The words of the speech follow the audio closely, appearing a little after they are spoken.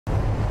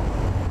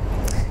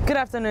Good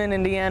afternoon,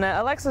 Indiana.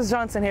 Alexis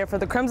Johnson here for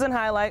the Crimson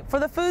Highlight for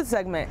the food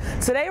segment.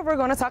 Today we're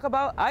going to talk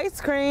about ice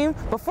cream.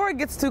 Before it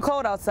gets too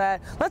cold outside,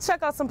 let's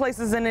check out some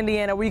places in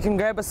Indiana where you can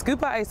grab a scoop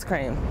of ice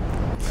cream.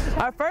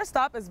 Our first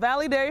stop is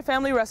Valley Dairy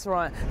Family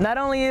Restaurant. Not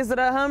only is it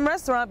a home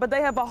restaurant, but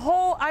they have a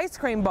whole ice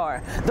cream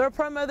bar. Their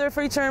promo they're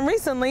featuring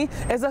recently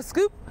is a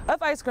scoop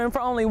of ice cream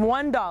for only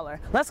 $1.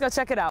 Let's go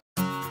check it out.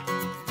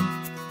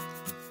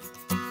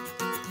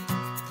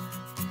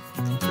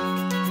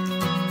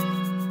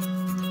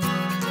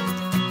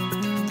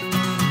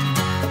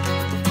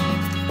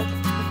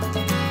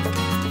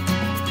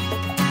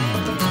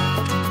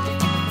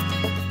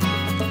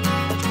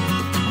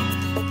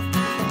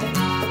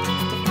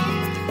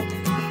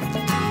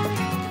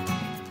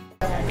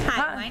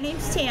 My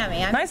name's Tammy.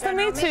 Nice to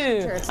meet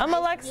you. I'm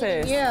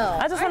Alexis.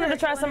 I just wanted to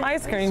try some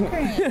ice cream. All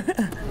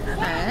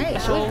right,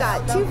 so we've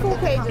got 2 full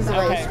pages of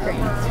ice cream.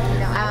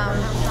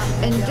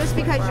 And just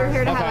because you're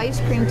here to have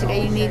ice cream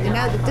today, you need to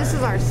know that this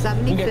is our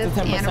 75th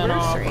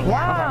anniversary.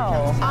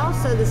 Wow.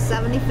 Also the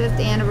 75th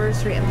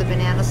anniversary of the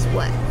banana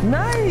split.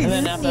 Nice.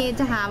 You need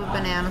to have a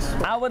banana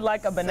split. I would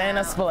like a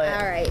banana split.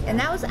 All right, and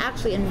that was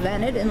actually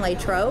invented in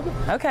Latrobe.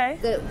 Okay.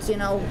 That's,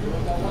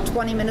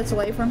 20 minutes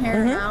away from here,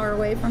 an hour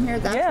away from here.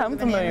 That's I'm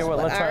familiar with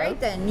Latrobe. All right,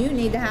 then you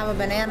need to have a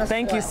banana split.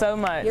 Thank you so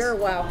much. You're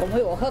welcome.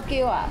 We will hook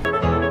you up.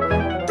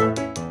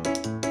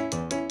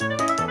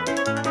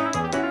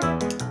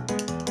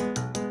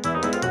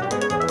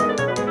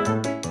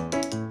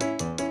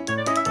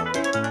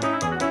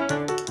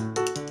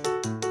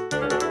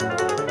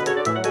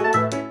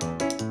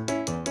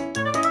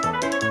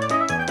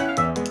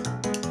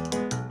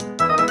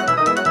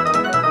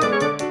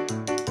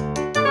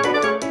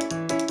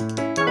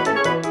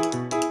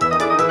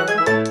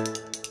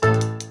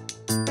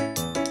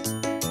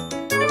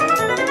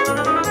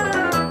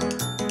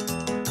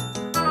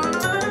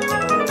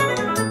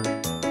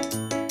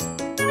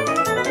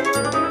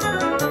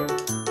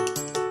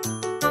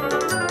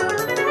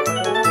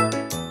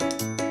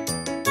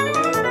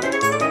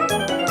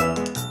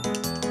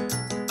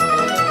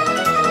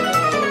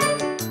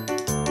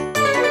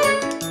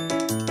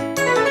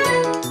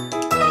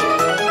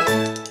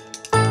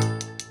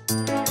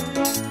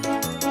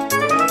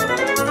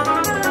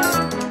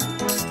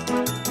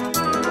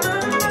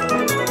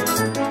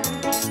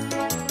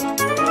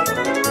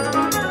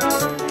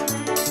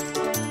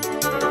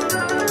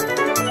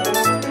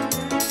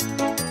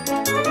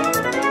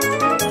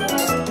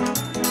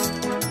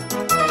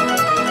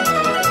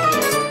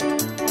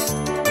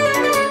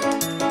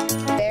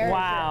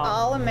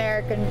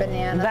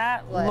 Banana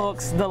that split.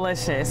 Looks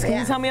delicious. Can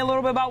you tell me a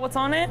little bit about what's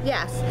on it?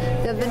 Yes.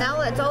 The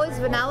vanilla, it's always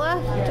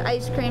vanilla,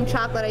 ice cream,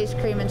 chocolate ice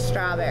cream, and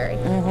strawberry.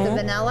 The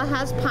vanilla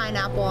has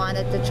pineapple on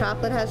it, the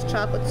chocolate has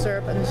chocolate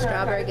syrup, and the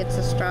strawberry gets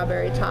a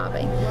strawberry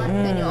topping.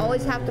 Then you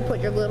always have to put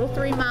your little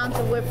 3 ounces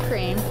of whipped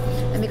cream,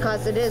 and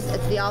because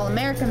it's the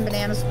all-American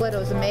banana split, it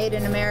was made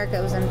in America,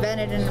 it was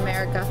invented in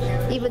America.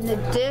 Even the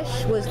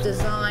dish was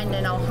designed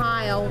in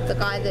Ohio. The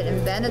guy that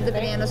invented the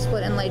banana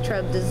split in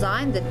Latrobe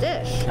designed the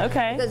dish.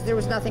 Okay. Because there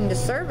was nothing to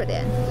serve it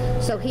in.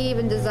 So he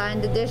even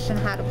designed the dish and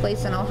had a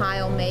place in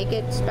Ohio make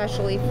it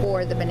especially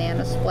for the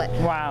banana split.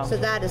 Wow. So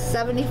that is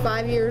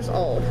 75 years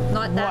old.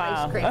 Not that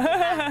ice cream.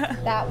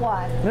 That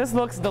one. This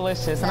looks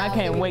delicious, and I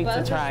can't wait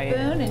to try it.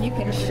 Spoon and you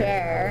can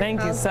share.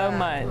 Thank you so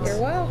much.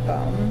 You're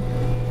welcome.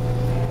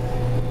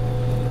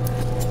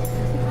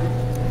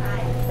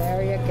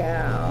 There you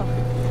go.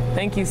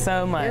 Thank you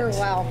so much. You're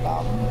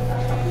welcome.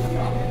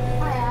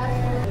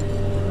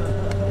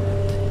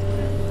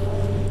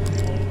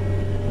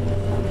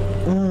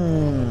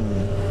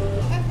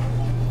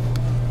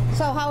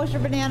 So how was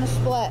your banana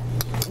split?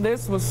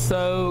 This was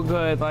so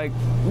good. Like,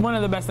 one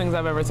of the best things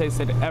I've ever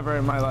tasted ever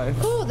in my life.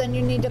 Cool, then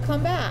you need to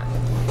come back.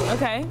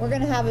 Okay. We're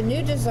going to have a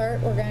new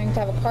dessert. We're going to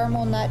have a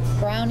caramel nut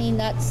brownie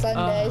nut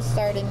sundae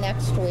starting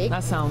next week.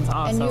 That sounds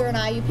awesome. And you're an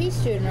IUP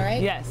student,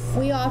 right? Yes.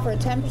 We offer a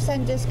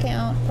 10%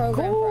 discount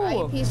program for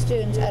IUP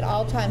students at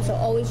all times, so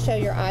always show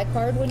your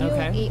iCard when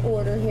you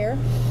order here.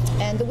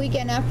 And the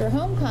weekend after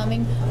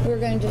homecoming, we're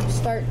going to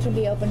start to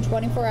be open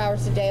 24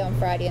 hours a day on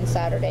Friday and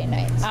Saturday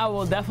nights. I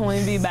will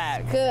definitely be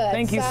back. Good.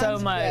 Thank you so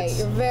much. Great.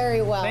 You're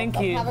very welcome.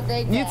 Thank you. Have a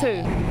great day. You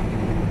too.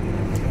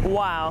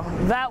 Wow,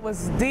 that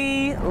was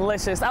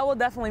delicious. I will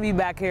definitely be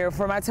back here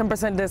for my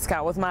 10%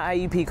 discount with my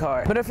IUP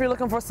card. But if you're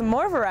looking for some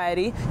more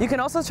variety, you can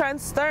also try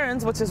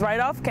Stearns, which is right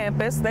off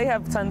campus. They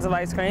have tons of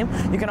ice cream.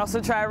 You can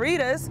also try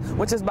Rita's,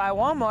 which is by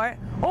Walmart.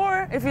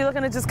 Or if you're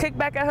looking to just kick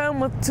back at home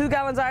with 2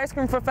 gallons of ice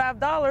cream for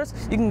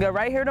 $5, you can go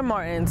right here to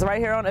Martin's, right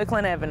here on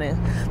Oakland Avenue.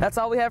 That's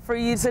all we have for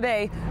you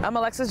today. I'm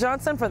Alexis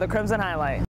Johnson for the Crimson Highlight.